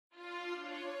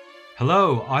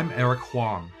Hello, I'm Eric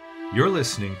Huang. You're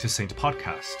listening to Saint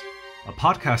Podcast, a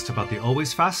podcast about the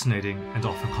always fascinating and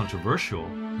often controversial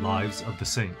lives of the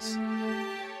saints.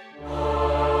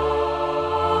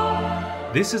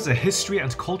 This is a history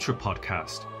and culture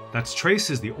podcast that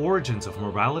traces the origins of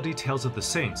morality tales of the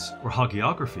saints, or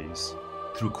hagiographies,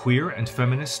 through queer and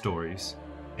feminist stories,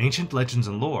 ancient legends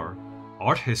and lore,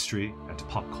 art history, and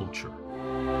pop culture.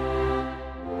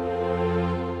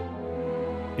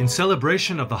 In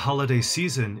celebration of the holiday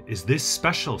season is this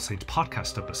special Saint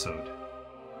Podcast episode.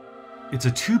 It's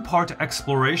a two-part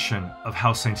exploration of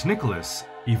how Saint Nicholas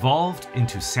evolved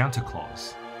into Santa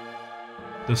Claus.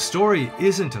 The story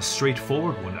isn't a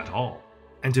straightforward one at all,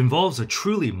 and involves a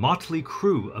truly motley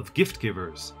crew of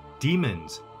gift-givers,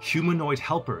 demons, humanoid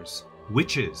helpers,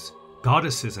 witches,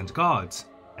 goddesses and gods,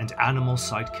 and animal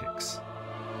sidekicks.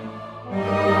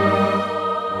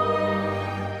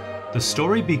 The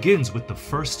story begins with the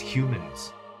first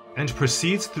humans, and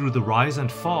proceeds through the rise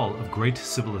and fall of great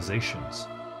civilisations,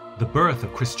 the birth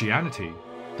of Christianity,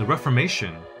 the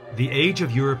Reformation, the age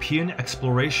of European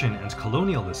exploration and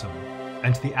colonialism,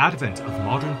 and the advent of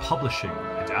modern publishing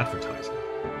and advertising.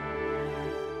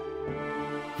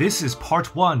 This is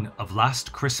part 1 of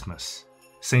Last Christmas,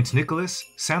 Saint Nicholas,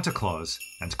 Santa Claus,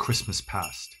 and Christmas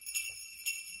Past.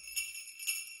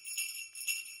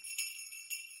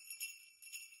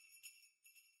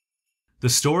 The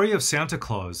story of Santa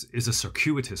Claus is a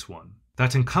circuitous one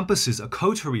that encompasses a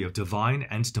coterie of divine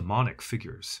and demonic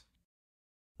figures.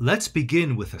 Let's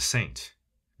begin with a saint,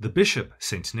 the bishop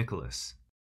Saint Nicholas.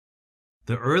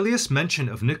 The earliest mention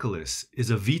of Nicholas is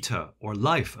a vita or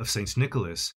life of Saint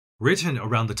Nicholas written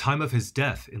around the time of his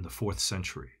death in the 4th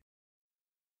century.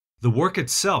 The work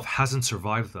itself hasn't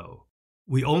survived though.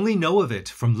 We only know of it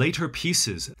from later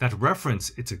pieces that reference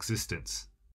its existence.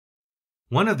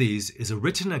 One of these is a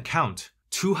written account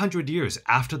 200 years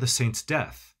after the saint's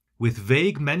death, with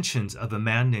vague mentions of a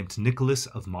man named Nicholas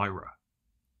of Myra.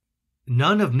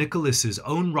 None of Nicholas's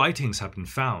own writings have been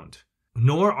found,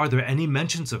 nor are there any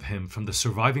mentions of him from the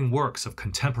surviving works of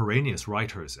contemporaneous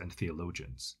writers and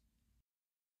theologians.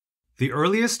 The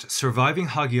earliest surviving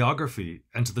hagiography,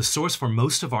 and the source for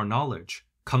most of our knowledge,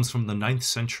 comes from the 9th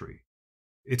century.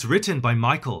 It's written by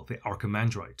Michael the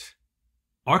Archimandrite.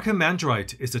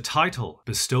 Archimandrite is a title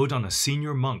bestowed on a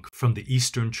senior monk from the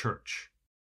Eastern Church.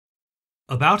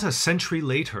 About a century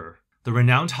later, the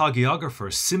renowned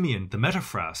hagiographer Simeon the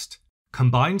Metaphrast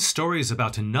combined stories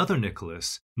about another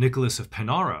Nicholas, Nicholas of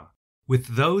Penara,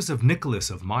 with those of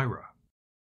Nicholas of Myra.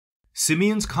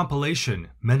 Simeon's compilation,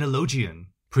 Menologion,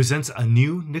 presents a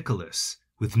new Nicholas,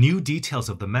 with new details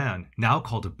of the man, now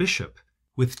called a bishop,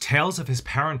 with tales of his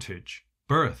parentage,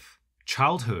 birth,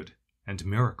 childhood, and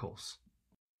miracles.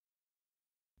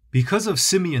 Because of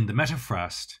Simeon the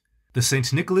Metaphrast, the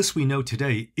Saint Nicholas we know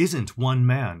today isn't one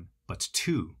man, but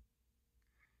two.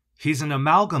 He's an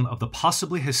amalgam of the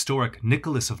possibly historic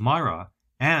Nicholas of Myra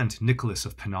and Nicholas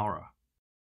of Penara.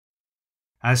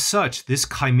 As such, this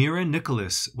chimera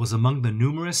Nicholas was among the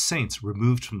numerous saints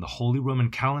removed from the Holy Roman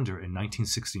calendar in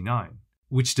 1969,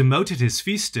 which demoted his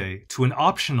feast day to an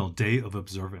optional day of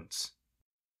observance.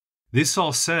 This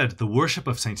all said, the worship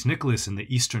of Saint Nicholas in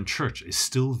the Eastern Church is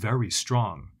still very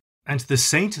strong, and the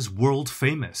saint is world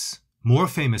famous, more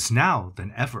famous now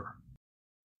than ever.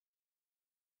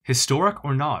 Historic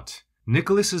or not,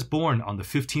 Nicholas is born on the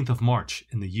 15th of March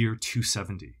in the year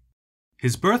 270.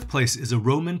 His birthplace is a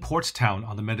Roman port town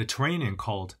on the Mediterranean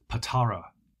called Patara,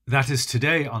 that is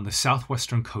today on the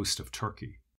southwestern coast of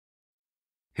Turkey.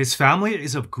 His family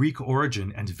is of Greek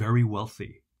origin and very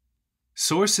wealthy.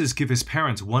 Sources give his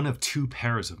parents one of two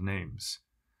pairs of names,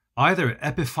 either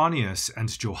Epiphanius and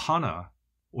Johanna,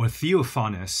 or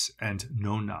Theophanes and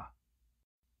Nona.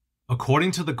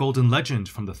 According to the Golden Legend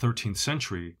from the 13th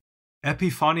century,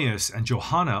 Epiphanius and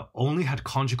Johanna only had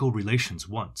conjugal relations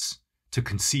once, to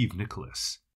conceive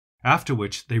Nicholas, after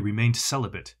which they remained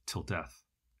celibate till death.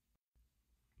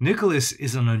 Nicholas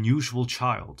is an unusual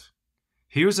child.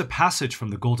 Here's a passage from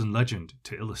the Golden Legend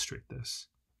to illustrate this.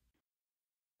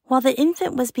 While the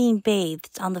infant was being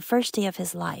bathed on the first day of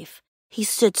his life, he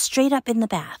stood straight up in the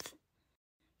bath.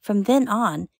 From then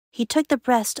on, he took the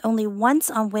breast only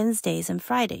once on Wednesdays and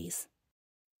Fridays.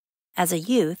 As a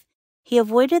youth, he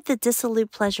avoided the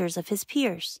dissolute pleasures of his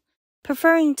peers,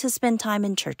 preferring to spend time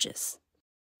in churches.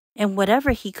 And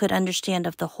whatever he could understand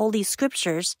of the Holy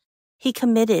Scriptures, he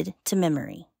committed to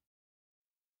memory.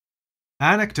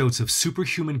 Anecdotes of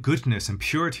superhuman goodness and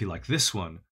purity like this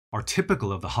one are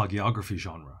typical of the hagiography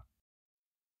genre.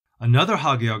 Another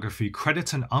hagiography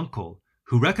credits an uncle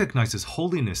who recognizes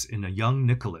holiness in a young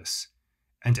Nicholas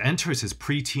and enters his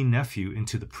preteen nephew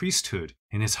into the priesthood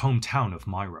in his hometown of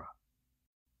Myra.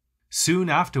 Soon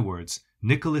afterwards,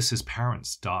 Nicholas's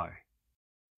parents die.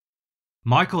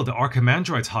 Michael the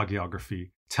Archimandrite's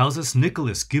hagiography tells us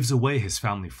Nicholas gives away his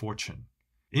family fortune,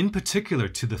 in particular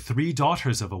to the 3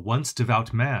 daughters of a once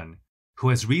devout man who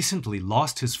has recently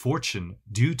lost his fortune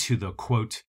due to the,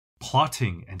 quote,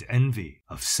 plotting and envy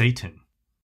of Satan.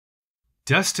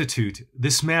 Destitute,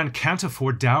 this man can't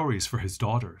afford dowries for his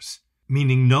daughters,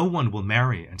 meaning no one will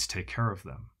marry and take care of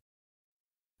them.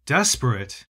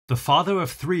 Desperate, the father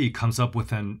of 3 comes up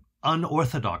with an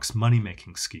unorthodox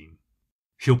money-making scheme.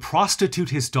 He'll prostitute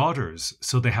his daughters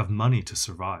so they have money to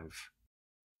survive.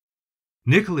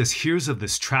 Nicholas hears of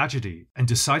this tragedy and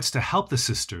decides to help the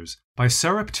sisters by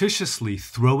surreptitiously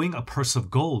throwing a purse of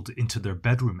gold into their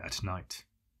bedroom at night.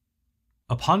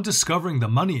 Upon discovering the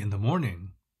money in the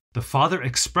morning, the father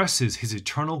expresses his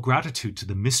eternal gratitude to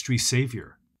the mystery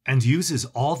savior and uses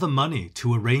all the money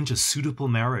to arrange a suitable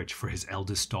marriage for his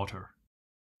eldest daughter.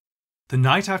 The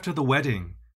night after the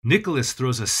wedding, Nicholas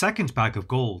throws a second bag of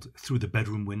gold through the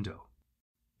bedroom window.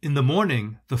 In the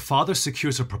morning, the father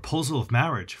secures a proposal of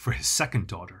marriage for his second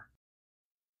daughter.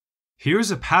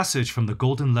 Here's a passage from the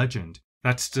Golden Legend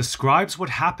that describes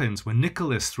what happens when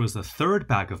Nicholas throws the third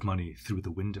bag of money through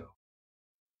the window.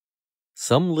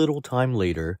 Some little time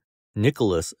later,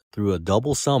 Nicholas threw a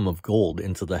double sum of gold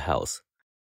into the house.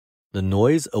 The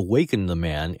noise awakened the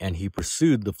man, and he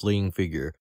pursued the fleeing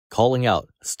figure, calling out,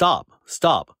 "Stop!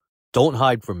 Stop! Don't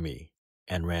hide from me!"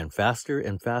 and ran faster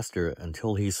and faster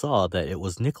until he saw that it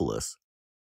was Nicholas.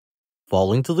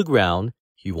 Falling to the ground,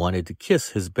 he wanted to kiss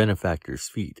his benefactor's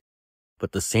feet,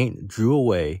 but the saint drew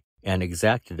away and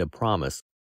exacted a promise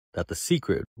that the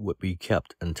secret would be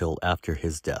kept until after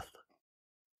his death.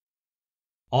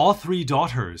 All 3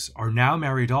 daughters are now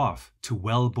married off to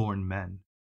well-born men.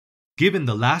 Given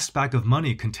the last bag of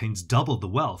money contains double the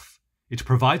wealth, it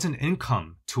provides an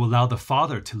income to allow the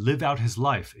father to live out his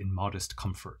life in modest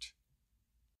comfort.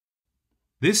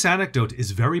 This anecdote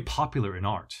is very popular in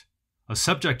art, a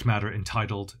subject matter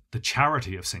entitled The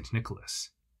Charity of St.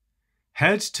 Nicholas.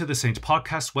 Head to the Saint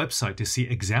Podcast website to see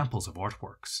examples of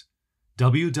artworks.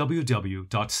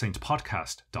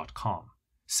 www.saintpodcast.com.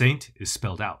 Saint is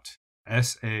spelled out,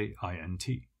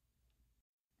 S-A-I-N-T.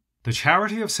 The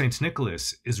Charity of St.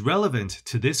 Nicholas is relevant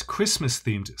to this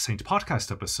Christmas-themed Saint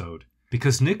Podcast episode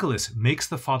because Nicholas makes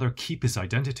the father keep his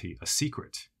identity a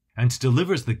secret and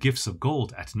delivers the gifts of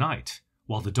gold at night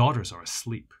while the daughters are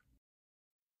asleep.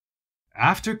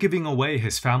 After giving away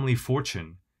his family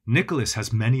fortune, Nicholas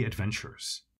has many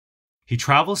adventures. He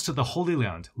travels to the Holy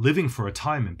Land, living for a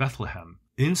time in Bethlehem,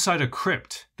 inside a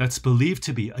crypt that's believed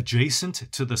to be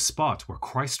adjacent to the spot where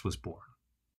Christ was born.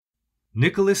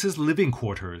 Nicholas's living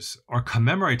quarters are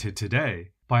commemorated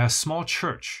today by a small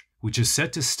church which is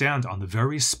said to stand on the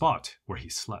very spot where he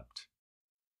slept.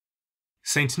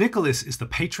 Saint Nicholas is the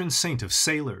patron saint of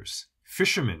sailors,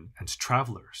 fishermen, and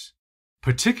travelers,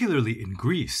 particularly in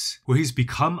Greece, where he's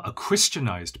become a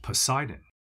Christianized Poseidon,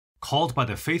 called by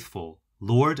the faithful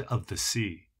Lord of the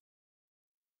Sea.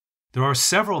 There are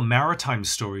several maritime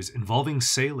stories involving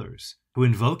sailors who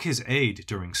invoke his aid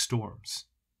during storms.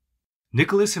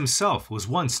 Nicholas himself was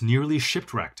once nearly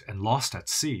shipwrecked and lost at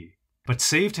sea, but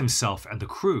saved himself and the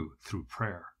crew through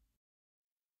prayer.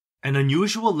 An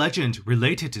unusual legend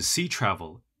related to sea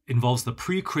travel involves the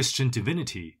pre-Christian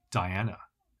divinity Diana,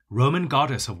 Roman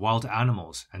goddess of wild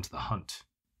animals and the hunt.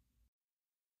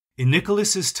 In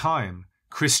Nicholas's time,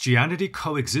 Christianity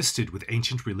coexisted with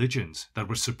ancient religions that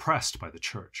were suppressed by the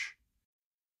church.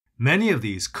 Many of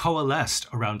these coalesced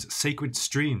around sacred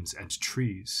streams and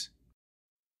trees.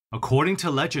 According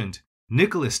to legend,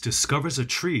 Nicholas discovers a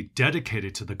tree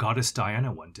dedicated to the goddess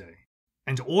Diana one day,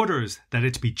 and orders that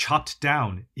it be chopped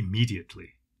down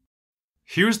immediately.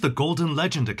 Here's the Golden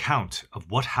Legend account of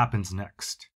what happens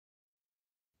next.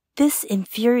 This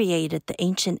infuriated the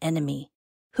ancient enemy,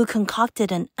 who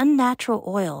concocted an unnatural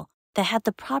oil that had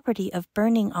the property of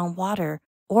burning on water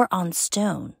or on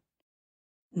stone.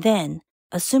 Then,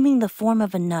 assuming the form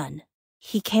of a nun,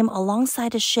 he came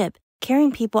alongside a ship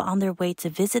carrying people on their way to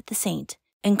visit the saint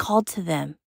and called to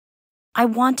them, "I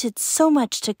wanted so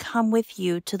much to come with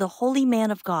you to the holy man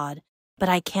of God, but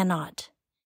I cannot.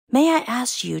 May I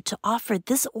ask you to offer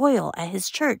this oil at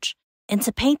his church and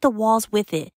to paint the walls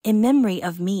with it in memory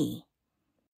of me?"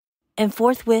 And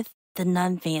forthwith the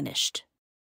nun vanished.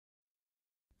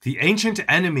 The ancient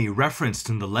enemy referenced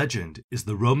in the legend is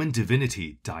the Roman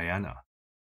divinity Diana.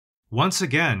 Once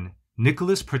again,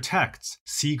 Nicholas protects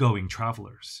seagoing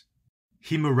travelers.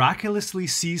 He miraculously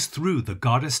sees through the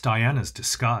goddess Diana's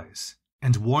disguise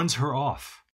and warns her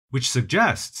off, which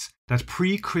suggests that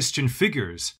pre-Christian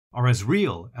figures are as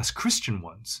real as Christian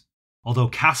ones, although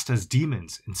cast as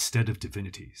demons instead of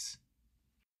divinities.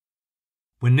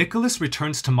 When Nicholas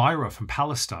returns to Myra from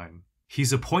Palestine,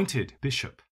 he's appointed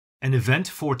bishop, an event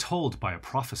foretold by a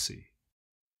prophecy.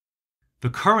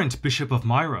 The current bishop of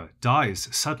Myra dies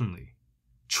suddenly,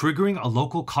 triggering a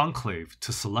local conclave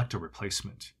to select a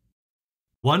replacement.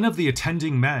 One of the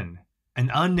attending men, an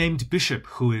unnamed bishop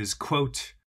who is,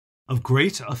 quote, of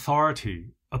great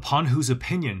authority, upon whose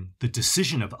opinion the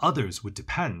decision of others would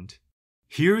depend,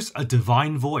 hears a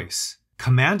divine voice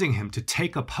commanding him to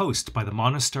take a post by the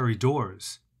monastery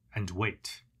doors and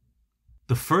wait.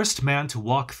 The first man to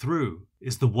walk through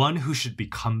is the one who should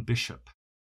become bishop.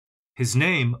 His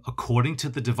name, according to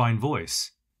the divine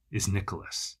voice, is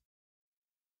Nicholas.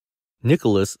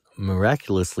 Nicholas,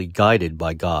 miraculously guided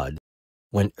by God,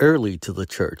 went early to the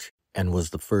church and was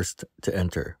the first to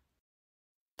enter.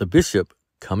 The bishop,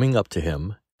 coming up to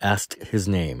him, asked his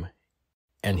name,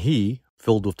 and he,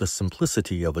 filled with the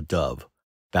simplicity of a dove,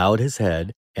 bowed his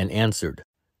head and answered,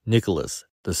 Nicholas,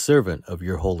 the servant of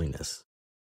your holiness.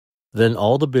 Then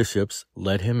all the bishops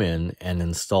led him in and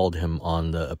installed him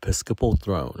on the episcopal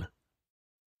throne.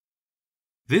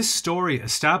 This story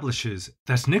establishes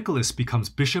that Nicholas becomes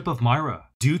Bishop of Myra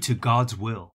due to God's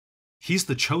will. He's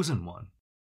the chosen one.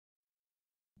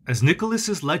 As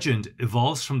Nicholas's legend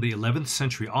evolves from the 11th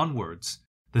century onwards,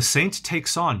 the saint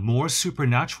takes on more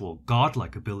supernatural,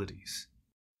 godlike abilities.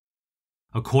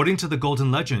 According to the Golden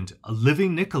Legend, a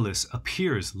living Nicholas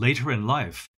appears later in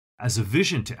life as a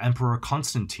vision to Emperor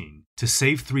Constantine to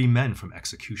save 3 men from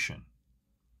execution.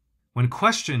 When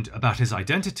questioned about his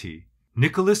identity,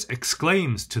 Nicholas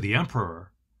exclaims to the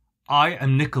emperor, I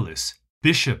am Nicholas,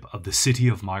 Bishop of the city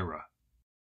of Myra.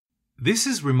 This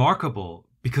is remarkable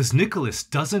because Nicholas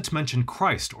doesn't mention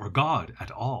Christ or God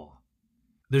at all.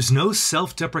 There's no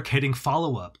self-deprecating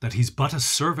follow-up that he's but a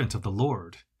servant of the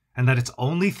Lord, and that it's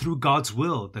only through God's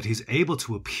will that he's able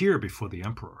to appear before the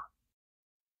emperor.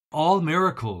 All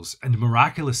miracles and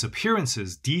miraculous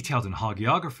appearances detailed in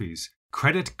hagiographies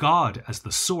credit God as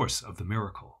the source of the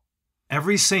miracle.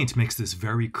 Every saint makes this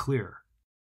very clear.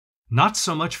 Not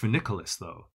so much for Nicholas,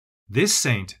 though. This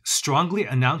saint strongly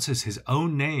announces his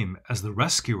own name as the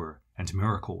rescuer and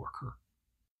miracle worker.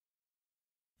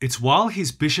 It's while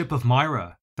he's Bishop of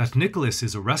Myra that Nicholas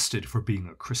is arrested for being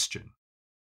a Christian.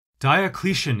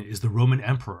 Diocletian is the Roman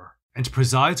emperor and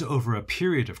presides over a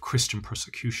period of Christian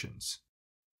persecutions.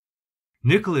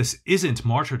 Nicholas isn't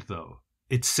martyred, though.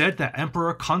 It's said that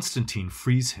Emperor Constantine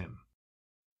frees him.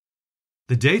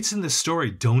 The dates in this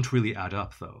story don't really add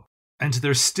up, though, and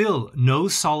there's still no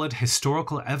solid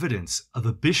historical evidence of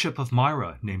a bishop of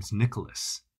Myra named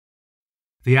Nicholas.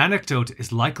 The anecdote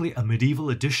is likely a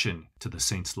medieval addition to the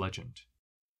saint's legend.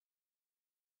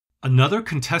 Another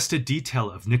contested detail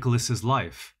of Nicholas's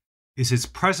life is his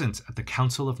presence at the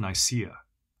Council of Nicaea,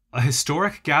 a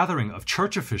historic gathering of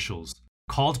church officials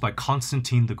called by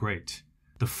Constantine the Great,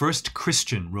 the first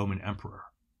Christian Roman emperor.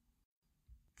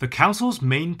 The council's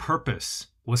main purpose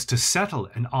was to settle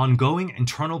an ongoing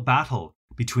internal battle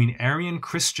between Arian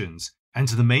Christians and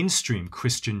the mainstream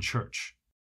Christian church.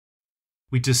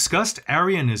 We discussed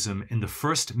Arianism in the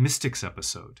first Mystics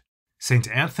episode, St.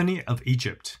 Anthony of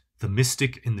Egypt, the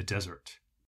mystic in the desert.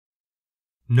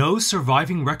 No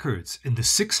surviving records in the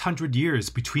 600 years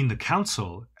between the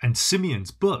council and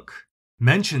Simeon's book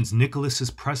mentions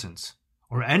Nicholas's presence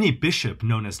or any bishop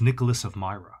known as Nicholas of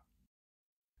Myra.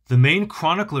 The main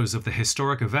chroniclers of the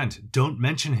historic event don't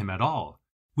mention him at all,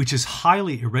 which is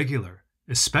highly irregular,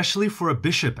 especially for a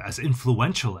bishop as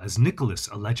influential as Nicholas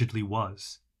allegedly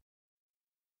was.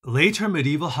 Later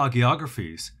medieval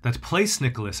hagiographies that place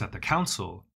Nicholas at the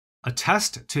council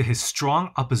attest to his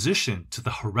strong opposition to the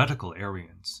heretical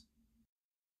Arians.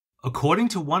 According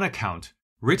to one account,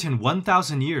 written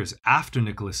 1,000 years after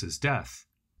Nicholas's death,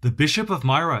 the Bishop of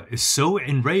Myra is so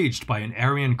enraged by an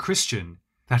Arian Christian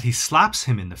that he slaps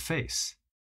him in the face.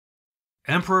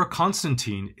 Emperor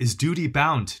Constantine is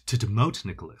duty-bound to demote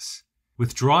Nicholas,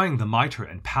 withdrawing the mitre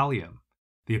and pallium,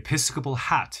 the episcopal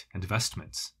hat and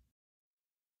vestments.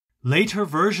 Later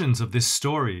versions of this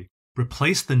story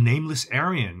replace the nameless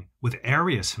Arian with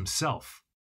Arius himself,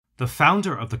 the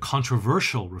founder of the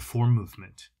controversial Reform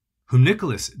movement, who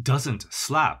Nicholas doesn't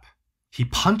slap, he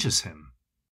punches him.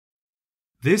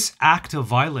 This act of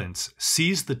violence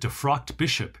sees the defrocked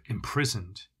bishop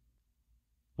imprisoned.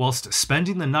 Whilst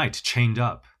spending the night chained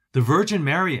up, the Virgin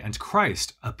Mary and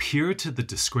Christ appear to the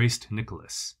disgraced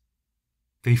Nicholas.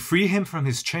 They free him from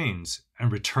his chains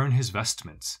and return his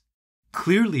vestments,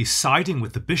 clearly siding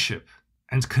with the bishop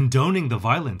and condoning the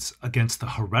violence against the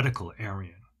heretical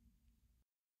Arian.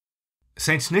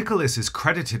 Saint Nicholas is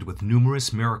credited with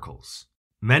numerous miracles,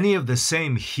 many of the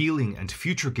same healing and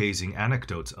future-gazing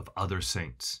anecdotes of other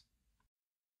saints.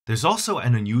 There's also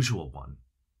an unusual one.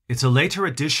 It's a later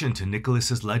addition to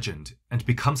Nicholas's legend and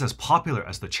becomes as popular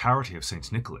as the charity of St.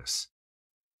 Nicholas.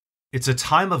 It's a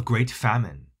time of great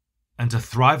famine, and a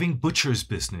thriving butcher's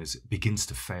business begins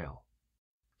to fail.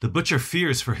 The butcher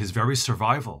fears for his very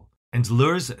survival and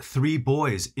lures 3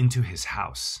 boys into his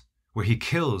house, where he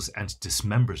kills and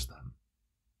dismembers them.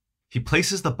 He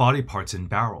places the body parts in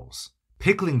barrels,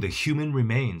 pickling the human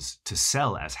remains to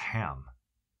sell as ham.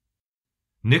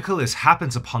 Nicholas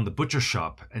happens upon the butcher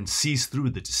shop and sees through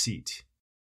the deceit.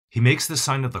 He makes the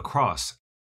sign of the cross.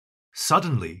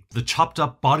 Suddenly, the chopped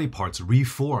up body parts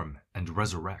reform and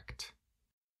resurrect.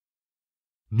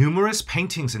 Numerous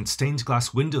paintings and stained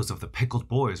glass windows of the pickled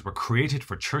boys were created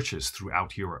for churches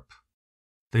throughout Europe.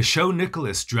 They show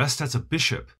Nicholas dressed as a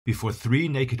bishop before 3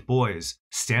 naked boys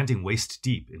standing waist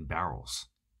deep in barrels.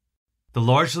 The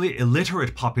largely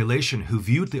illiterate population who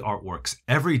viewed the artworks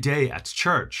every day at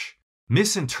church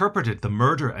misinterpreted the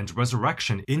murder and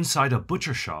resurrection inside a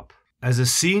butcher shop as a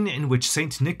scene in which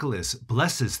St. Nicholas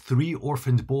blesses 3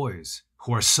 orphaned boys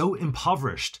who are so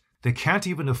impoverished they can't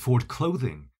even afford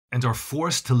clothing and are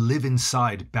forced to live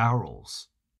inside barrels.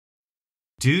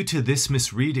 Due to this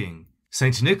misreading,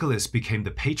 St. Nicholas became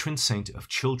the patron saint of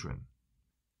children.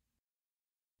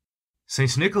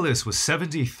 St. Nicholas was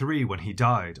 73 when he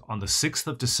died on the 6th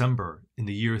of December in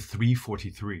the year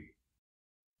 343.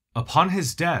 Upon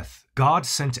his death, God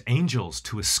sent angels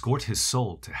to escort his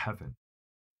soul to heaven.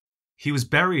 He was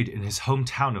buried in his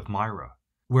hometown of Myra,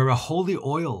 where a holy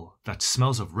oil that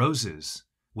smells of roses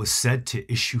was said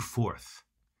to issue forth.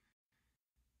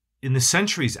 In the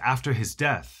centuries after his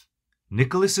death,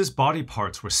 Nicholas's body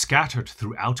parts were scattered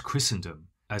throughout Christendom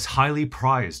as highly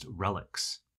prized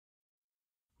relics.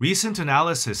 Recent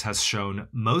analysis has shown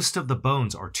most of the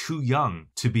bones are too young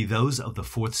to be those of the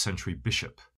 4th century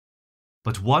bishop.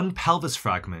 But one pelvis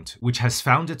fragment, which has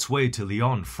found its way to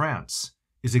Lyon, France,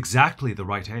 is exactly the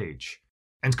right age,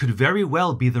 and could very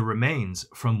well be the remains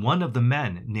from one of the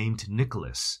men named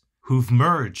Nicholas, who've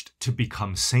merged to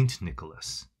become Saint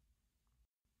Nicholas.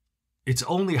 It's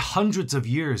only hundreds of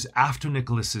years after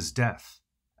Nicholas's death,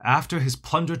 after his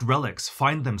plundered relics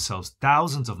find themselves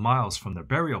thousands of miles from their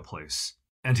burial place,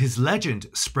 and his legend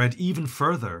spread even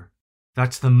further,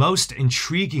 that the most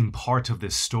intriguing part of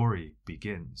this story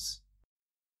begins.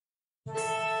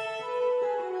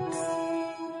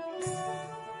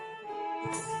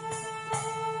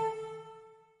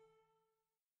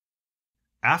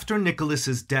 After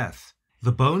Nicholas's death,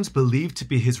 the bones believed to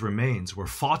be his remains were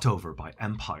fought over by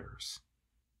empires.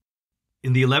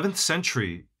 In the 11th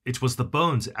century, it was the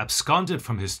bones absconded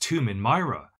from his tomb in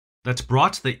Myra that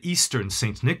brought the eastern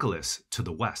St. Nicholas to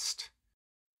the west.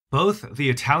 Both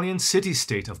the Italian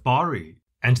city-state of Bari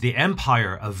and the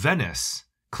Empire of Venice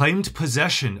claimed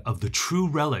possession of the true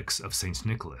relics of St.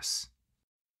 Nicholas.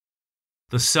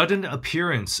 The sudden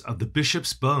appearance of the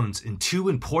bishop's bones in 2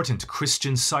 important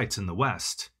Christian sites in the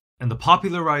West, and the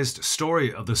popularized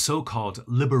story of the so-called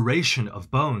liberation of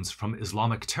bones from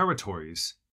Islamic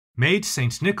territories, made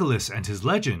St. Nicholas and his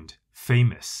legend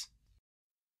famous.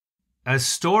 As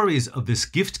stories of this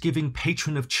gift-giving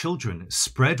patron of children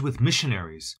spread with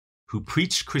missionaries who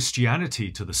preached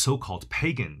Christianity to the so-called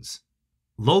pagans,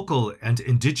 local and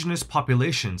indigenous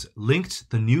populations linked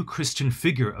the new Christian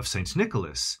figure of St.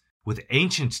 Nicholas with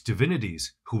ancient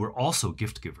divinities who were also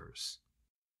gift-givers.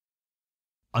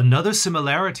 Another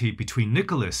similarity between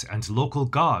Nicholas and local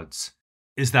gods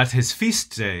is that his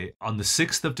feast day on the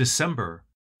 6th of December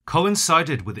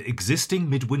coincided with existing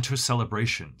midwinter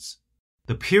celebrations,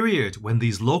 the period when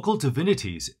these local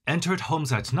divinities entered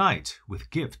homes at night with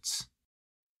gifts.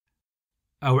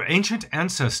 Our ancient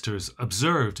ancestors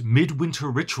observed midwinter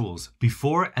rituals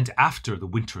before and after the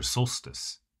winter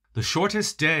solstice, the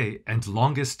shortest day and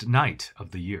longest night of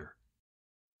the year.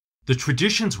 The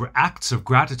traditions were acts of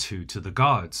gratitude to the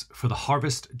gods for the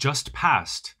harvest just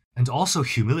past, and also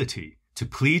humility to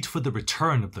plead for the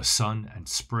return of the sun and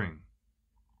spring.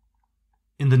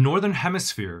 In the Northern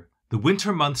Hemisphere, the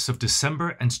winter months of December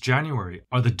and January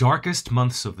are the darkest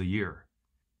months of the year.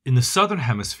 In the Southern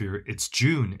Hemisphere, it's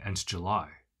June and July.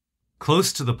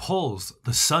 Close to the poles,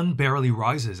 the sun barely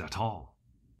rises at all.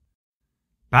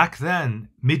 Back then,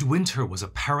 midwinter was a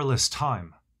perilous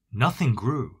time. Nothing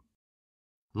grew.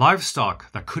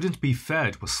 Livestock that couldn't be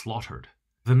fed was slaughtered.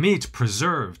 The meat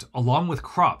preserved along with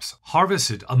crops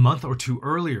harvested a month or 2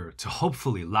 earlier to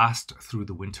hopefully last through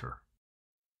the winter.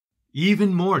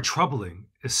 Even more troubling,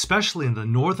 especially in the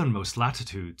northernmost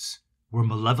latitudes, were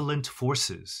malevolent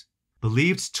forces,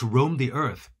 believed to roam the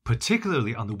earth,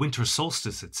 particularly on the winter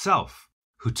solstice itself,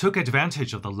 who took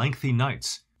advantage of the lengthy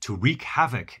nights to wreak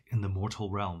havoc in the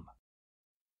mortal realm.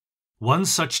 One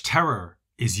such terror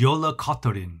is Yola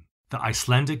Kotorin, the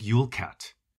Icelandic Yule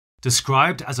cat,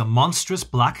 described as a monstrous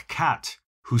black cat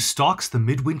who stalks the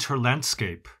midwinter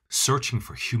landscape searching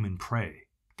for human prey,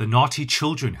 the naughty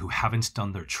children who haven't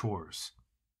done their chores.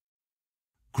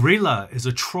 Grilla is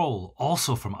a troll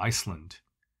also from Iceland.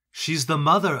 She's the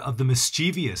mother of the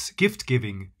mischievous,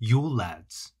 gift-giving Yule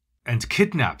lads and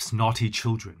kidnaps naughty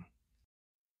children.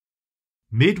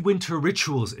 Midwinter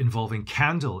rituals involving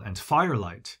candle and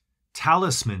firelight,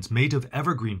 talismans made of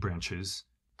evergreen branches,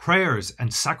 prayers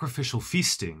and sacrificial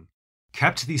feasting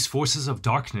kept these forces of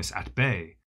darkness at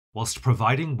bay whilst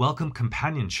providing welcome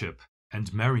companionship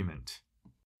and merriment.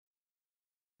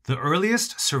 The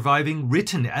earliest surviving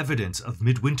written evidence of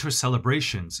midwinter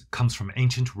celebrations comes from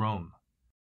ancient Rome.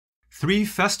 3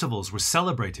 festivals were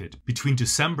celebrated between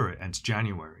December and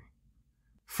January.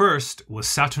 First was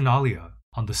Saturnalia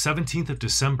on the 17th of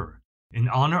December in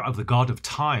honor of the god of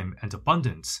time and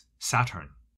abundance, Saturn.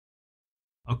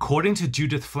 According to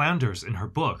Judith Flanders in her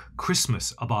book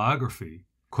Christmas, a Biography,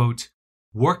 quote,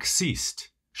 "Work ceased,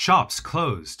 shops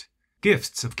closed,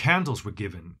 gifts of candles were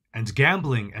given, and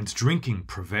gambling and drinking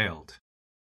prevailed."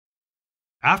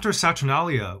 After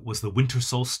Saturnalia was the winter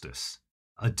solstice,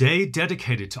 a day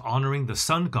dedicated to honoring the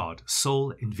sun god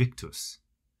Sol Invictus,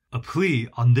 a plea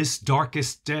on this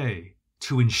darkest day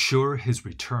to ensure his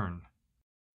return.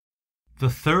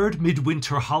 The third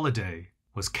midwinter holiday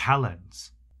was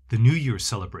Calends, the New Year's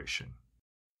celebration.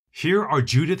 Here are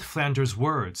Judith Flanders'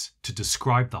 words to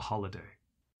describe the holiday.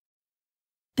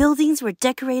 Buildings were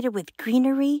decorated with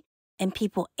greenery, and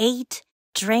people ate,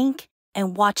 drank,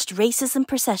 and watched races and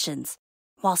processions,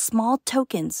 while small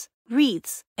tokens,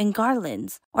 wreaths, and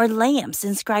garlands, or lamps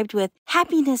inscribed with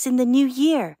 "Happiness in the New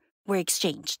Year" were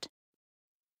exchanged.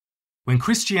 When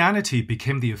Christianity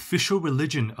became the official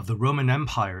religion of the Roman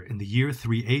Empire in the year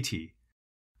 380,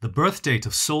 the birth date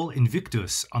of Sol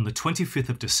Invictus on the 25th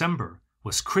of December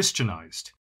was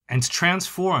Christianized and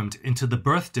transformed into the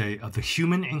birthday of the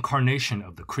human incarnation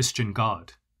of the Christian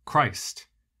God, Christ.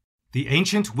 The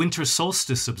ancient winter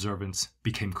solstice observance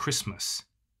became Christmas.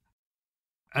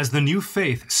 As the new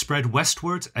faith spread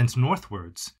westwards and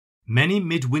northwards, many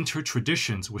midwinter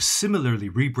traditions were similarly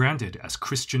rebranded as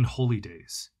Christian holy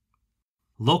days.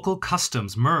 Local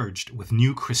customs merged with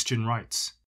new Christian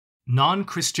rites.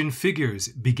 Non-Christian figures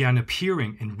began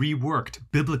appearing in reworked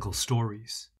biblical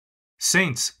stories.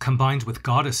 Saints combined with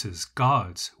goddesses,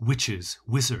 gods, witches,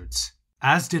 wizards,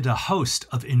 as did a host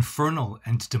of infernal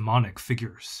and demonic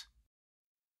figures.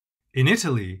 In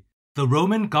Italy, the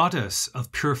Roman goddess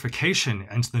of purification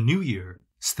and the New Year,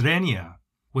 Strenia,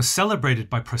 was celebrated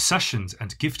by processions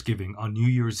and gift-giving on New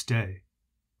Year's Day.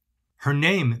 Her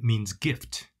name means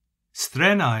gift.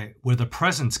 Strenae were the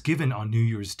presents given on New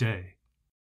Year's Day.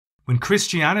 When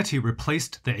Christianity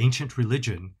replaced the ancient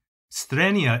religion,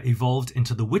 Strenia evolved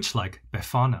into the witch-like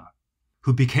Befana,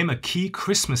 who became a key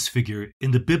Christmas figure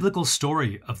in the biblical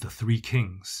story of the 3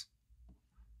 kings.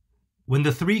 When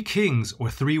the 3 kings, or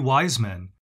 3 wise men,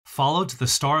 followed the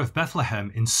Star of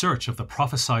Bethlehem in search of the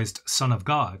prophesied Son of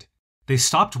God, they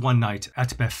stopped one night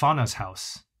at Befana's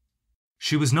house.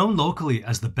 She was known locally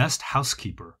as the best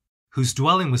housekeeper, whose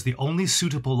dwelling was the only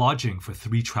suitable lodging for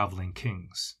 3 traveling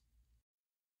kings.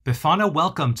 Befana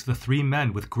welcomed the 3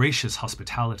 men with gracious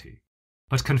hospitality,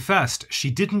 but confessed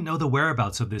she didn't know the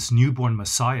whereabouts of this newborn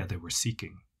Messiah they were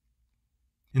seeking.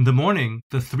 In the morning,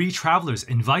 the 3 travelers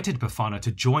invited Befana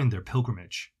to join their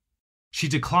pilgrimage. She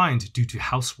declined due to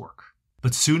housework,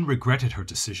 but soon regretted her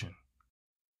decision.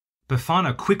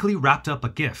 Befana quickly wrapped up a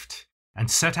gift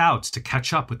and set out to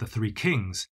catch up with the 3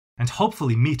 kings and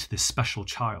hopefully meet this special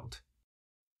child.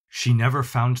 She never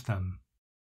found them.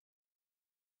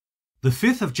 The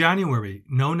 5th of January,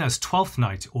 known as Twelfth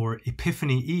Night or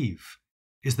Epiphany Eve,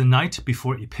 is the night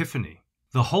before Epiphany,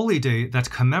 the holy day that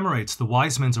commemorates the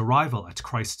wise men's arrival at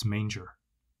Christ's manger.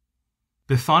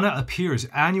 Befana appears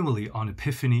annually on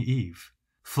Epiphany Eve,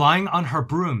 flying on her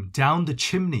broom down the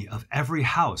chimney of every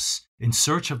house in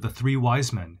search of the 3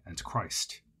 wise men and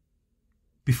Christ.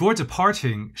 Before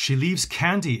departing, she leaves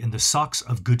candy in the socks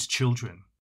of good children.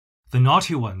 The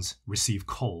naughty ones receive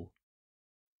coal.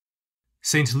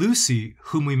 St. Lucy,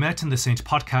 whom we met in the St.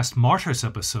 Podcast Martyrs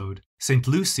episode, St.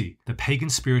 Lucy, the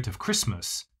pagan spirit of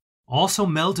Christmas, also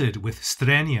melded with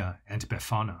Strenia and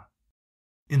Befana.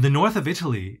 In the north of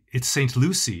Italy, it's St.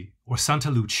 Lucy, or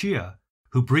Santa Lucia,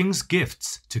 who brings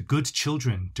gifts to good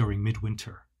children during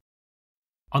midwinter.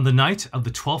 On the night of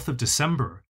the 12th of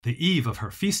December, the eve of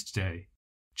her feast day,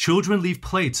 children leave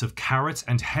plates of carrots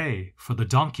and hay for the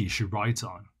donkey she rides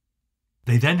on.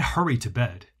 They then hurry to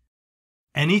bed.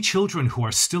 Any children who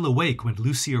are still awake when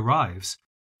Lucy arrives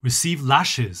receive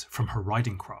lashes from her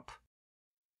riding crop.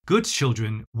 Good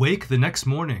children wake the next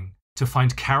morning to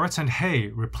find carrots and hay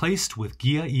replaced with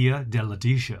ghiaia de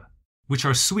Ladysia, which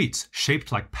are sweets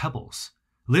shaped like pebbles,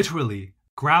 literally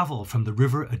gravel from the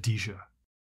river Adysia.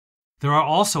 There are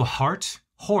also heart,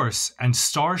 horse, and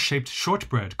star-shaped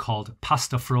shortbread called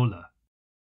pasta frolla.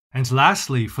 And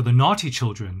lastly, for the naughty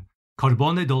children,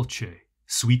 carbone dolce,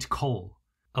 sweet coal,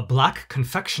 a black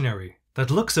confectionery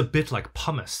that looks a bit like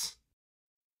pumice.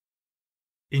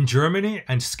 In Germany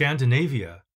and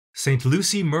Scandinavia, St.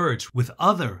 Lucy merged with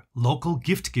other local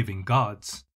gift-giving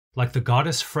gods, like the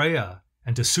goddess Freya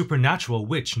and a supernatural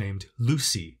witch named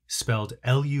Lucy, spelled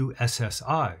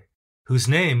Lussi, whose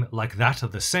name, like that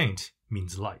of the saint,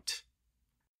 means light.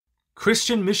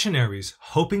 Christian missionaries,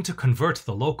 hoping to convert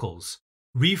the locals,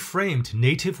 reframed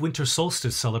native winter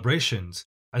solstice celebrations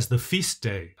as the feast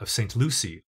day of St.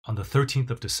 Lucy on the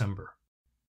 13th of December.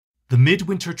 The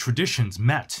midwinter traditions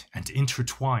met and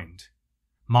intertwined.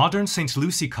 Modern St.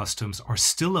 Lucy customs are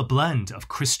still a blend of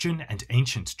Christian and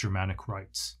ancient Germanic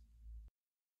rites.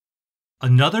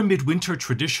 Another midwinter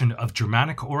tradition of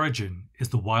Germanic origin is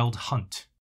the wild hunt.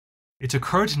 It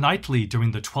occurred nightly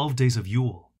during the 12 days of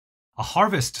Yule, a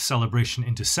harvest celebration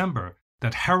in December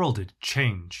that heralded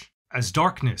change, as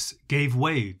darkness gave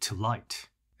way to light,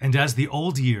 and as the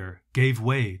old year gave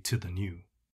way to the new.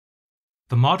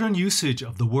 The modern usage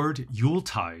of the word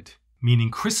Yuletide,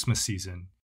 meaning Christmas season,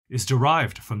 is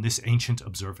derived from this ancient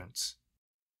observance.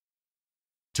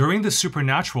 During the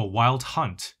supernatural wild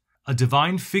hunt, a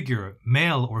divine figure,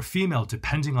 male or female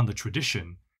depending on the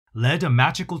tradition, led a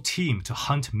magical team to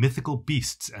hunt mythical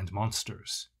beasts and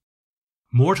monsters.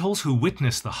 Mortals who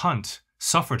witnessed the hunt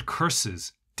suffered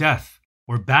curses, death,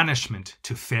 or banishment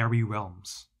to fairy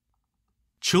realms.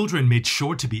 Children made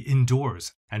sure to be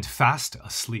indoors and fast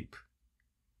asleep.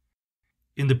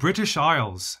 In the British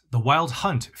Isles, the wild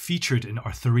hunt featured in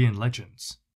Arthurian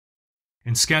legends.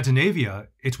 In Scandinavia,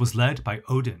 it was led by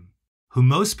Odin, who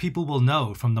most people will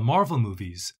know from the Marvel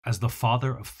movies as the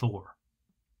father of Thor.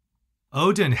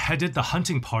 Odin headed the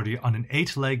hunting party on an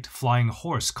 8-legged flying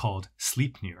horse called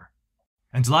Sleipnir,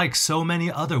 and like so many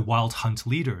other wild hunt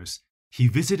leaders, he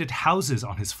visited houses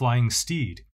on his flying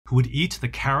steed who would eat the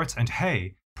carrots and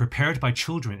hay prepared by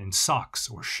children in socks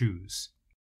or shoes.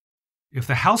 If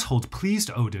the household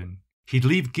pleased Odin, he'd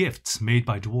leave gifts made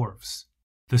by dwarves,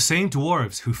 the same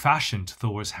dwarves who fashioned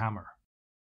Thor's hammer.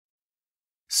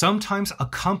 Sometimes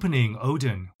accompanying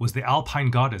Odin was the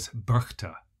alpine goddess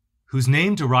Berchta, whose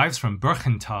name derives from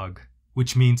Berchentag,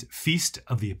 which means Feast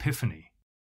of the Epiphany.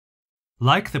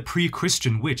 Like the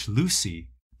pre-Christian witch Lucy,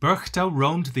 Berchta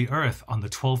roamed the earth on the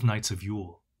 12 nights of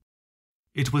Yule.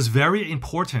 It was very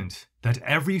important that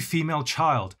every female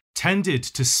child tended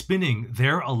to spinning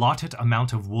their allotted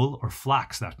amount of wool or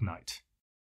flax that night.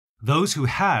 Those who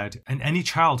had, and any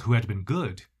child who had been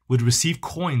good, would receive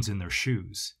coins in their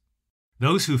shoes.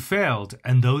 Those who failed,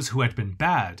 and those who had been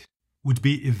bad, would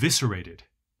be eviscerated,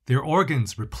 their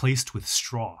organs replaced with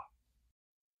straw.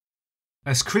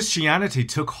 As Christianity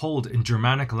took hold in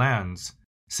Germanic lands,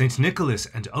 St. Nicholas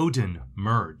and Odin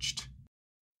merged.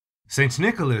 St.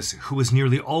 Nicholas, who was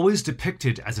nearly always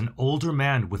depicted as an older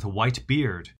man with a white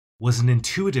beard, was an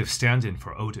intuitive stand-in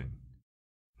for Odin.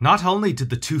 Not only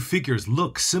did the two figures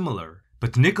look similar,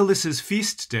 but Nicholas's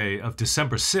feast day of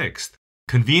December 6th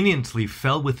conveniently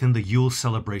fell within the Yule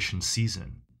celebration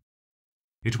season.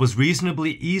 It was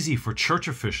reasonably easy for church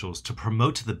officials to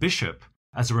promote the bishop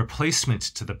as a replacement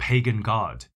to the pagan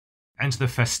god, and the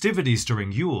festivities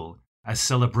during Yule as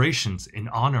celebrations in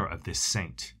honor of this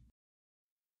saint.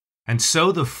 And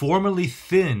so the formerly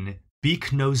thin,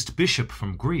 beak-nosed bishop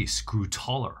from Greece grew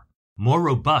taller, more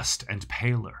robust and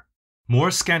paler,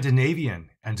 more Scandinavian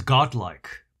and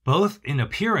godlike, both in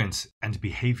appearance and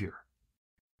behavior.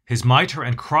 His mitre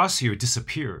and crozier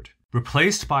disappeared,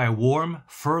 replaced by a warm,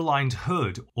 fur-lined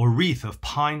hood or wreath of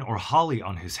pine or holly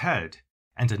on his head,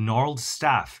 and a gnarled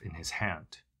staff in his hand.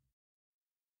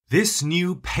 This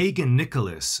new pagan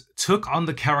Nicholas took on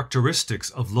the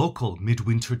characteristics of local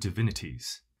midwinter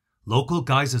divinities, local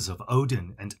guises of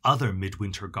Odin and other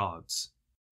midwinter gods.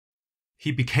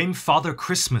 He became Father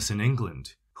Christmas in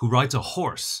England, who rides a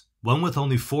horse, one with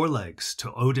only 4 legs,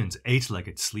 to Odin's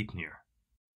 8-legged Sleipnir.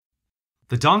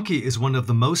 The donkey is one of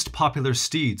the most popular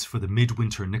steeds for the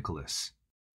midwinter Nicholas.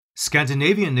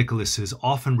 Scandinavian Nicholases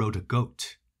often rode a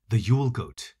goat, the Yule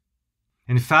goat.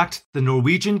 In fact, the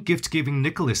Norwegian gift-giving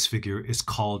Nicholas figure is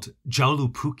called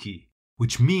Joulupukki,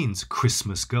 which means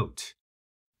Christmas goat.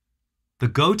 The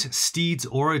goat steed's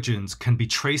origins can be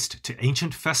traced to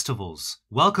ancient festivals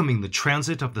welcoming the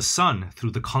transit of the sun through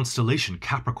the constellation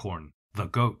Capricorn, the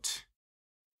goat.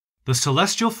 The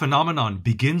celestial phenomenon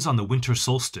begins on the winter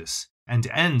solstice and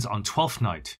ends on Twelfth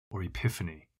Night or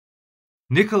Epiphany.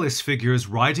 Nicholas figures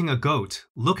riding a goat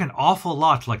look an awful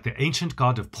lot like the ancient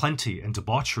god of plenty and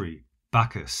debauchery,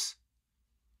 Bacchus.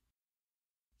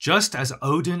 Just as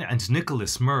Odin and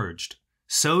Nicholas merged,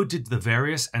 so did the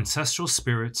various ancestral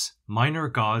spirits, minor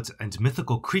gods, and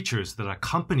mythical creatures that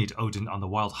accompanied Odin on the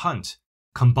wild hunt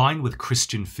combine with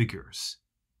Christian figures.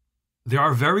 There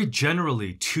are very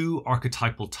generally two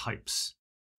archetypal types: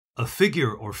 a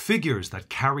figure or figures that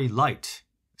carry light,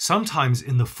 sometimes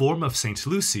in the form of Saint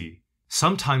Lucy,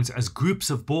 sometimes as groups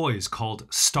of boys called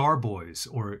star boys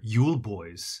or Yule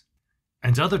boys,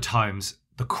 and other times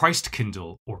the Christ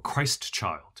kindle or Christ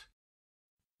child.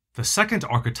 The second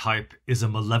archetype is a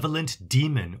malevolent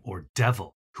demon or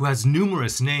devil who has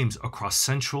numerous names across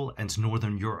Central and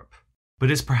Northern Europe,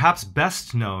 but is perhaps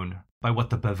best known by what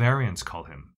the Bavarians call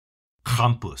him,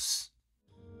 Krampus.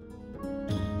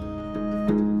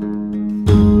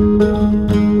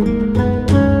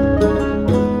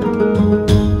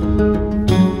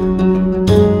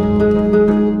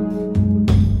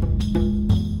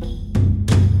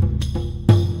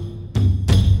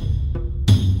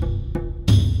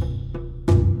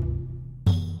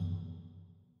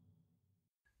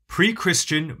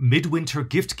 Pre-Christian midwinter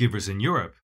gift-givers in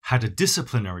Europe had a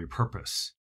disciplinary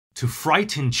purpose: to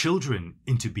frighten children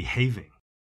into behaving.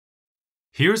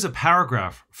 Here's a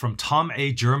paragraph from Tom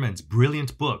A. German's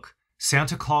brilliant book,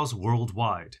 Santa Claus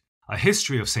Worldwide, A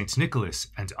History of St. Nicholas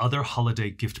and Other Holiday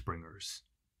Gift-Bringers.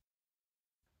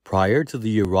 Prior to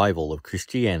the arrival of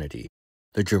Christianity,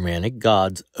 the Germanic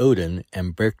gods Odin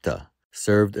and Berchta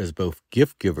served as both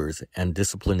gift-givers and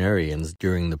disciplinarians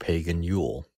during the pagan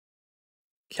Yule.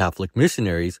 Catholic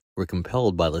missionaries were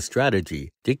compelled by the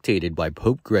strategy dictated by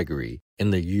Pope Gregory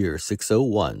in the year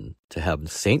 601 to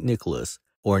have Saint Nicholas,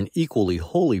 or an equally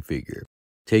holy figure,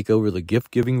 take over the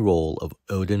gift-giving role of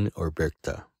Odin or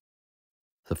Berchta.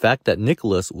 The fact that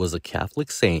Nicholas was a Catholic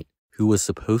saint who was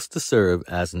supposed to serve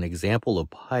as an example of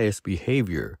pious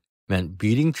behavior meant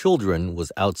beating children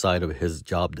was outside of his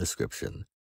job description.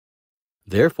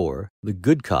 Therefore, the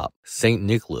good cop, Saint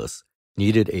Nicholas,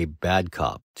 needed a bad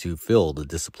cop to fill the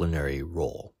disciplinary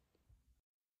role.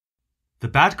 The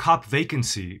bad cop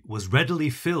vacancy was readily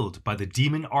filled by the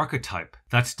demon archetype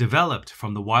that developed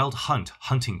from the wild hunt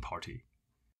hunting party.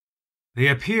 They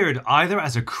appeared either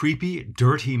as a creepy,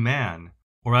 dirty man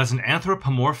or as an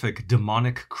anthropomorphic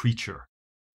demonic creature.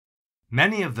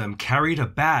 Many of them carried a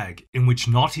bag in which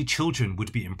naughty children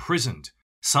would be imprisoned,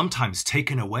 sometimes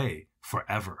taken away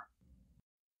forever.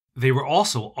 They were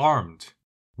also armed,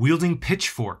 wielding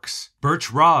pitchforks, birch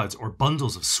rods, or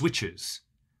bundles of switches,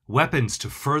 weapons to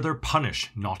further punish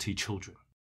naughty children.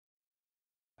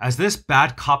 As this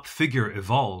bad cop figure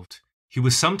evolved, he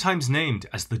was sometimes named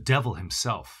as the devil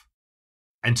himself.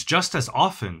 And just as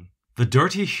often, the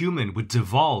dirty human would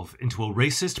devolve into a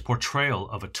racist portrayal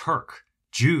of a Turk,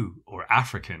 Jew, or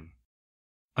African.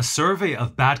 A survey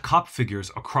of bad cop figures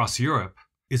across Europe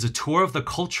is a tour of the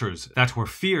cultures that were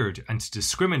feared and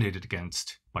discriminated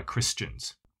against by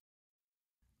Christians.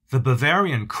 The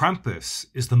Bavarian Krampus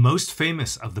is the most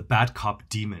famous of the bad cop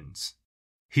demons.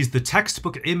 He's the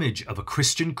textbook image of a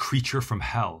Christian creature from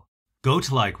hell,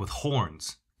 goat-like with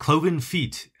horns, cloven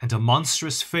feet, and a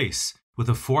monstrous face with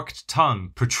a forked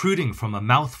tongue protruding from a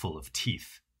mouthful of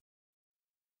teeth.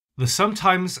 The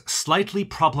sometimes slightly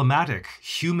problematic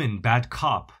human bad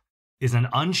cop is an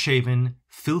unshaven,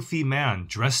 filthy man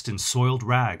dressed in soiled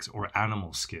rags or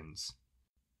animal skins.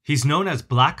 He's known as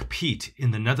Black Pete in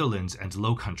the Netherlands and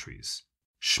Low Countries,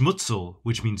 Schmutzel,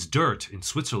 which means dirt in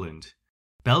Switzerland,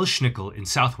 Belschnickel in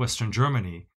southwestern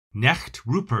Germany, Knecht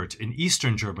Rupert in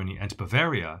eastern Germany and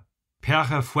Bavaria,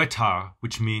 Père Fouettard,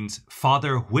 which means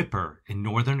Father Whipper in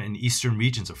northern and eastern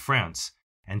regions of France,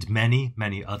 and many,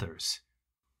 many others.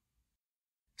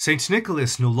 Saint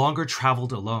Nicholas no longer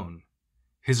traveled alone.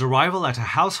 His arrival at a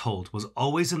household was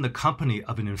always in the company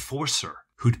of an enforcer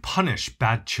who'd punish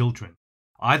bad children,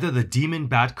 either the demon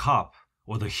bad cop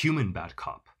or the human bad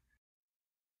cop.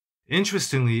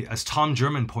 Interestingly, as Tom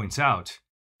German points out,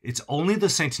 it's only the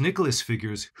St. Nicholas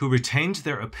figures who retained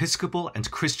their Episcopal and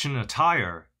Christian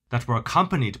attire that were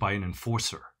accompanied by an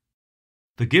enforcer.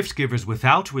 The gift givers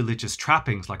without religious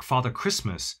trappings like Father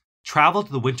Christmas traveled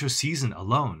the winter season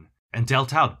alone and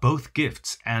dealt out both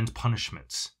gifts and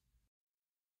punishments.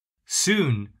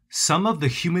 Soon, some of the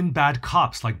human bad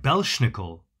cops like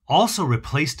Belschnickel also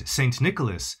replaced St.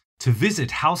 Nicholas to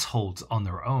visit households on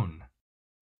their own.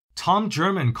 Tom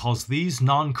German calls these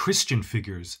non-Christian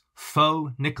figures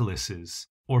faux Nicholases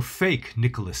or fake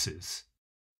Nicholases.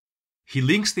 He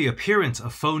links the appearance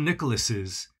of faux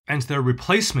Nicholases and their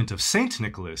replacement of Saint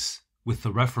Nicholas with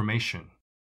the Reformation.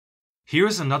 Here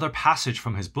is another passage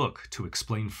from his book to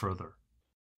explain further.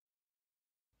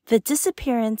 The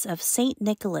disappearance of St.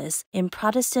 Nicholas in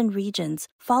Protestant regions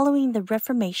following the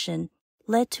Reformation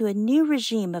led to a new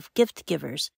regime of gift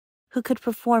givers who could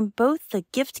perform both the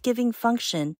gift-giving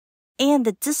function and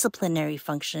the disciplinary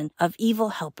function of evil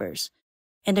helpers,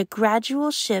 and a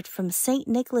gradual shift from St.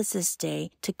 Nicholas's Day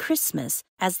to Christmas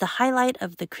as the highlight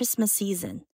of the Christmas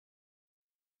season.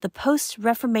 The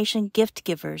post-Reformation gift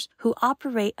givers who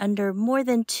operate under more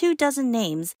than 24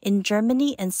 names in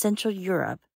Germany and Central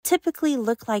Europe typically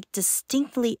look like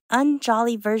distinctly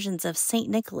unjolly versions of St.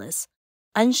 Nicholas,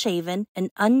 unshaven and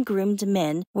ungroomed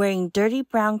men wearing dirty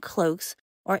brown cloaks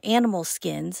or animal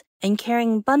skins and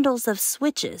carrying bundles of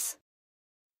switches.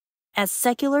 As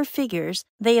secular figures,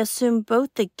 they assume both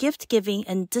the gift-giving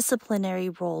and disciplinary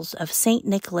roles of St.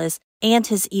 Nicholas and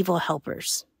his evil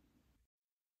helpers.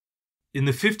 In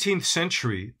the 15th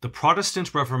century, the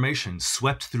Protestant Reformation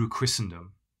swept through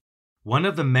Christendom. One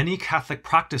of the many Catholic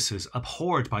practices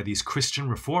abhorred by these Christian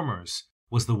reformers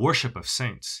was the worship of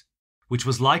saints, which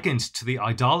was likened to the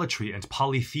idolatry and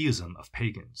polytheism of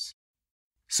pagans.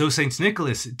 So St.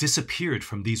 Nicholas disappeared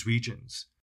from these regions,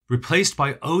 replaced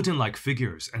by Odin-like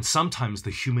figures and sometimes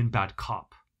the human bad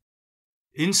cop.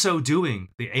 In so doing,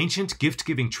 the ancient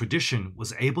gift-giving tradition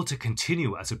was able to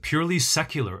continue as a purely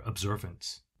secular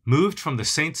observance, moved from the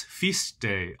saint's feast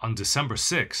day on December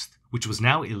 6th, which was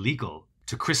now illegal,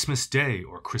 to Christmas Day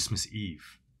or Christmas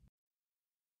Eve.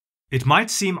 It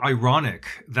might seem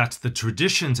ironic that the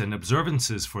traditions and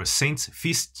observances for a saint's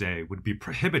feast day would be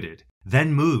prohibited,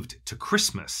 then moved to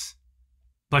Christmas.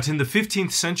 But in the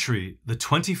 15th century, the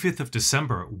 25th of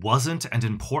December wasn't an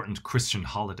important Christian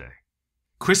holiday.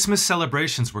 Christmas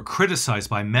celebrations were criticized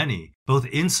by many, both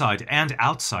inside and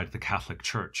outside the Catholic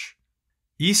Church.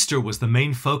 Easter was the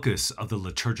main focus of the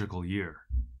liturgical year.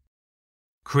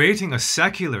 Creating a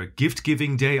secular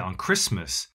gift-giving day on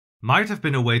Christmas might have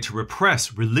been a way to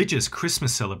repress religious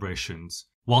Christmas celebrations,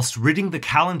 whilst ridding the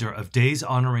calendar of days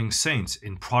honoring saints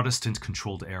in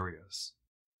Protestant-controlled areas.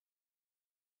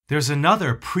 There's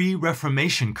another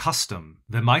pre-Reformation custom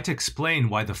that might explain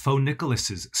why the faux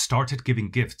Nicholases started giving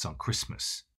gifts on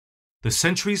Christmas. The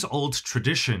centuries-old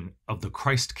tradition of the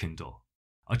Christ kindle,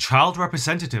 a child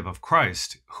representative of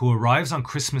Christ who arrives on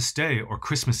Christmas Day or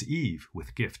Christmas Eve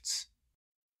with gifts.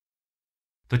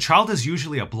 The child is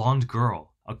usually a blonde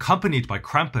girl, accompanied by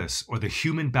Krampus or the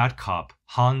human bad cop,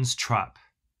 Hans Trapp.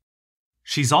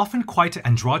 She's often quite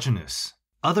androgynous,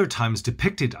 other times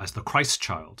depicted as the Christ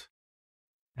child.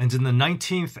 And in the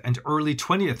 19th and early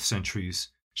 20th centuries,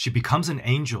 she becomes an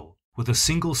angel with a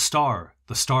single star,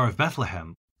 the Star of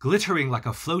Bethlehem, glittering like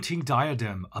a floating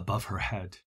diadem above her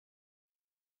head.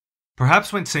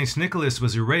 Perhaps when St. Nicholas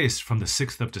was erased from the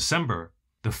 6th of December,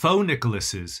 the faux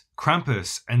Nicholases,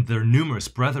 Krampus, and their numerous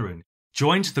brethren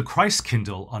joined the Christ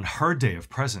kindle on her day of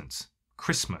presence,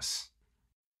 Christmas.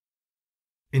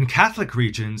 In Catholic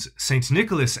regions, St.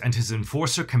 Nicholas and his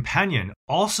enforcer companion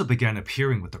also began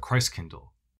appearing with the Christ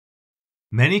kindle.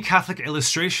 Many Catholic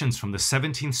illustrations from the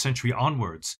 17th century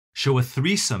onwards show a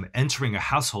threesome entering a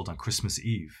household on Christmas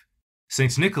Eve: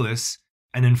 St. Nicholas,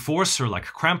 an enforcer like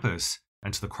Krampus,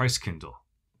 and the Christ kindle.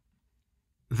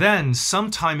 Then,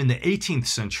 sometime in the 18th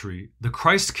century, the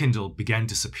Christ kindle began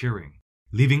disappearing,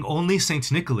 leaving only St.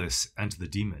 Nicholas and the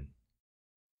demon.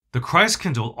 The Christ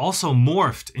kindle also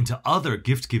morphed into other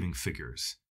gift-giving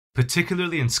figures,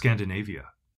 particularly in Scandinavia.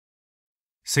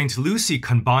 St. Lucy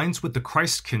combines with the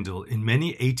Christ kindle in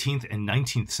many 18th and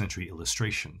 19th century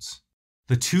illustrations.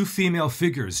 The two female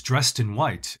figures dressed in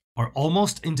white are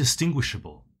almost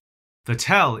indistinguishable. The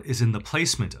tell is in the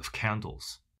placement of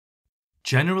candles.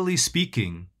 Generally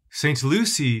speaking, St.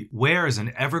 Lucy wears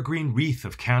an evergreen wreath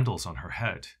of candles on her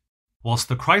head, whilst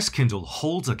the Christ kindle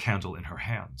holds a candle in her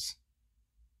hands.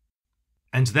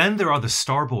 And then there are the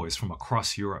Star Boys from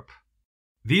across Europe.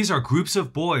 These are groups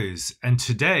of boys, and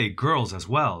today girls as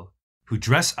well, who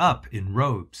dress up in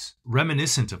robes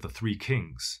reminiscent of the Three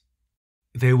Kings.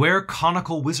 They wear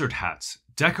conical wizard hats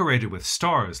decorated with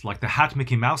stars like the hat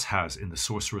Mickey Mouse has in The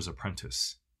Sorcerer's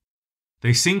Apprentice.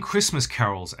 They sing Christmas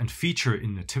carols and feature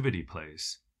in nativity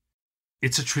plays.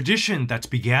 It's a tradition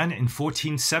that began in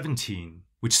 1417,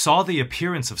 which saw the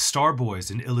appearance of Star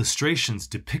Boys in illustrations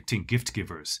depicting gift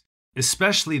givers,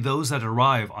 especially those that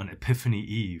arrive on Epiphany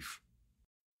Eve.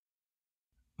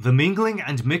 The mingling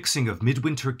and mixing of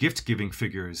midwinter gift-giving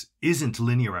figures isn't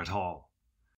linear at all.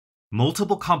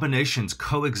 Multiple combinations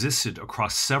coexisted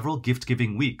across several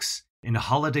gift-giving weeks in a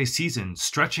holiday season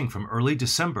stretching from early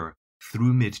December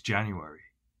through mid-January.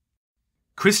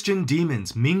 Christian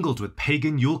demons mingled with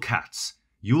pagan Yule cats,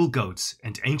 Yule goats,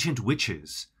 and ancient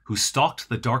witches who stalked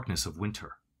the darkness of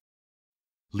winter.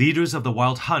 leaders of the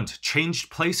wild hunt changed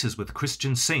places with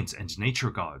Christian saints and nature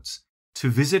gods, to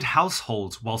visit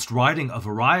households whilst riding a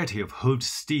variety of hooved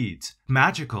steeds,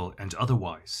 magical and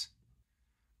otherwise.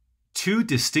 Two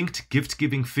distinct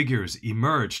gift-giving figures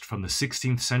emerged from the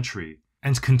 16th century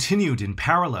and continued in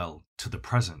parallel to the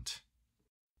present.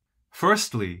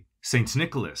 Firstly, Saint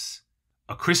Nicholas,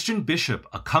 a Christian bishop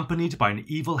accompanied by an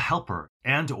evil helper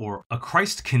and/or a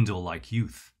Christ-kindle-like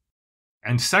youth.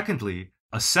 And secondly,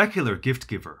 a secular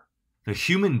gift-giver, the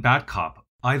human bad cop,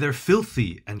 either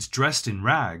filthy and dressed in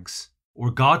rags, or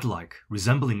godlike,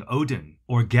 resembling Odin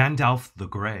or Gandalf the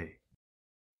Grey.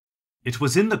 It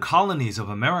was in the colonies of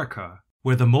America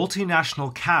where the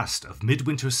multinational cast of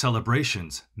midwinter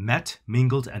celebrations met,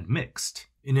 mingled, and mixed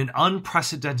in an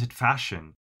unprecedented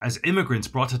fashion as immigrants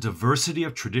brought a diversity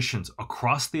of traditions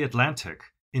across the Atlantic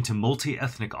into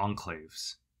multi-ethnic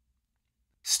enclaves.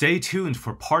 Stay tuned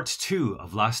for part 2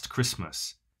 of Last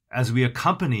Christmas, as we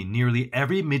accompany nearly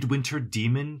every midwinter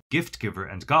demon, gift-giver,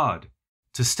 and god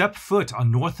to step foot on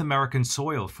North American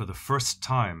soil for the first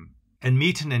time and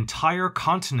meet an entire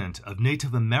continent of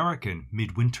Native American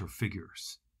midwinter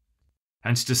figures.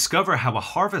 And discover how a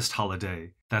harvest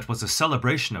holiday that was a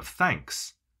celebration of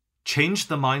thanks changed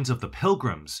the minds of the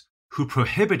Pilgrims who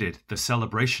prohibited the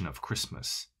celebration of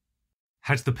Christmas.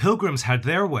 Had the Pilgrims had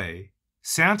their way,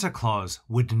 Santa Claus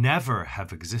would never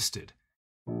have existed.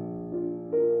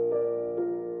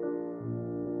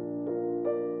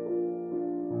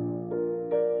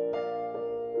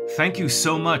 Thank you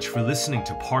so much for listening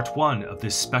to part 1 of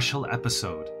this special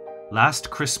episode, Last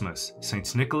Christmas,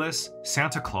 St. Nicholas,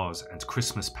 Santa Claus, and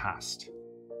Christmas Past.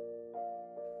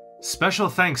 Special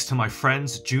thanks to my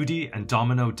friends Judy and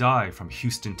Domino Dye from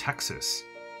Houston, Texas.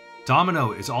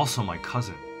 Domino is also my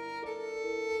cousin.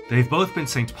 They've both been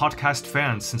Saint Podcast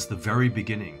fans since the very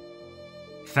beginning.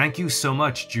 Thank you so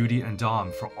much, Judy and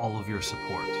Dom, for all of your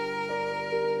support.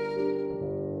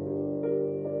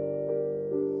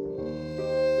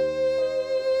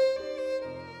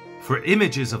 For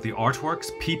images of the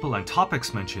artworks, people, and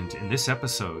topics mentioned in this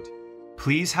episode,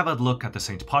 please have a look at the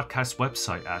Saint Podcast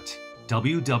website at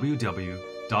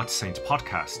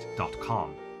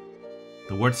www.saintpodcast.com.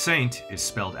 The word saint is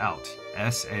spelled out,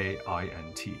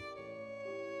 S-A-I-N-T.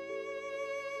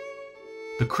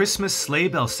 The Christmas sleigh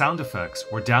bell sound effects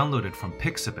were downloaded from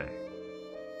Pixabay.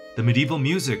 The medieval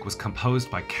music was composed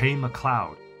by Kay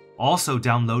MacLeod, also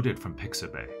downloaded from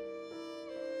Pixabay.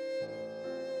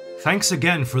 Thanks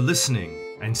again for listening,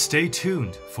 and stay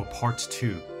tuned for part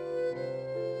 2.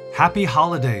 Happy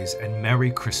holidays and Merry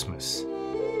Christmas.